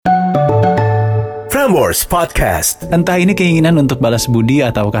Prambors Podcast. Entah ini keinginan untuk balas budi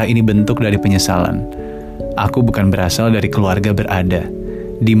ataukah ini bentuk dari penyesalan. Aku bukan berasal dari keluarga berada,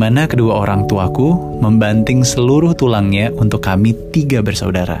 di mana kedua orang tuaku membanting seluruh tulangnya untuk kami 3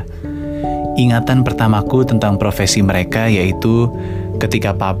 bersaudara. Ingatan pertamaku tentang profesi mereka yaitu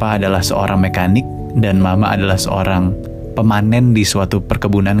ketika papa adalah seorang mekanik dan mama adalah seorang pemanen di suatu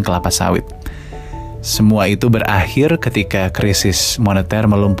perkebunan kelapa sawit. Semua itu berakhir ketika krisis moneter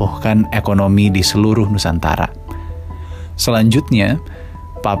melumpuhkan ekonomi di seluruh Nusantara. Selanjutnya,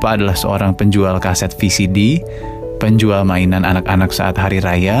 papa adalah seorang penjual kaset VCD, penjual mainan anak-anak saat hari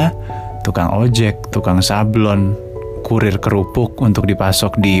raya, tukang ojek, tukang sablon, kurir kerupuk untuk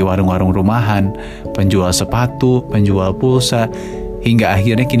dipasok di warung-warung rumahan, penjual sepatu, penjual pulsa, hingga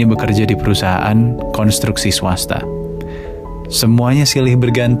akhirnya kini bekerja di perusahaan konstruksi swasta. Semuanya silih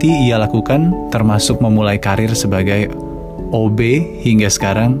berganti ia lakukan, termasuk memulai karir sebagai OB hingga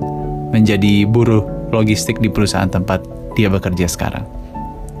sekarang menjadi buruh logistik di perusahaan tempat dia bekerja sekarang.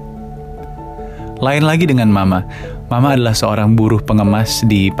 Lain lagi dengan mama. Mama adalah seorang buruh pengemas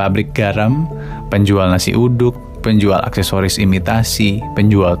di pabrik garam, penjual nasi uduk, penjual aksesoris imitasi,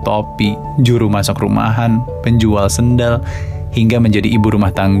 penjual topi, juru masak rumahan, penjual sendal, hingga menjadi ibu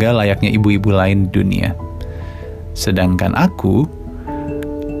rumah tangga layaknya ibu-ibu lain di dunia. Sedangkan aku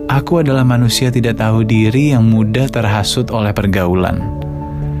adalah manusia tidak tahu diri yang mudah terhasut oleh pergaulan.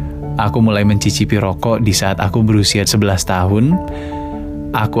 Aku mulai mencicipi rokok di saat aku berusia 11 tahun.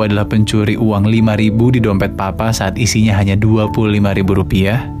 Aku adalah pencuri uang 5.000 di dompet papa saat isinya hanya 25.000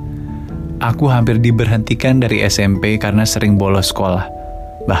 rupiah. Aku hampir diberhentikan dari SMP karena sering bolos sekolah.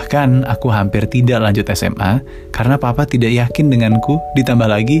 Bahkan aku hampir tidak lanjut SMA karena papa tidak yakin denganku, ditambah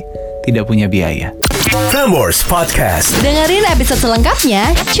lagi tidak punya biaya. Prambors Podcast. Dengerin episode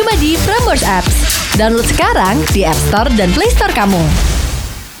selengkapnya cuma di Prambors Apps. Download sekarang di App Store dan Play Store kamu.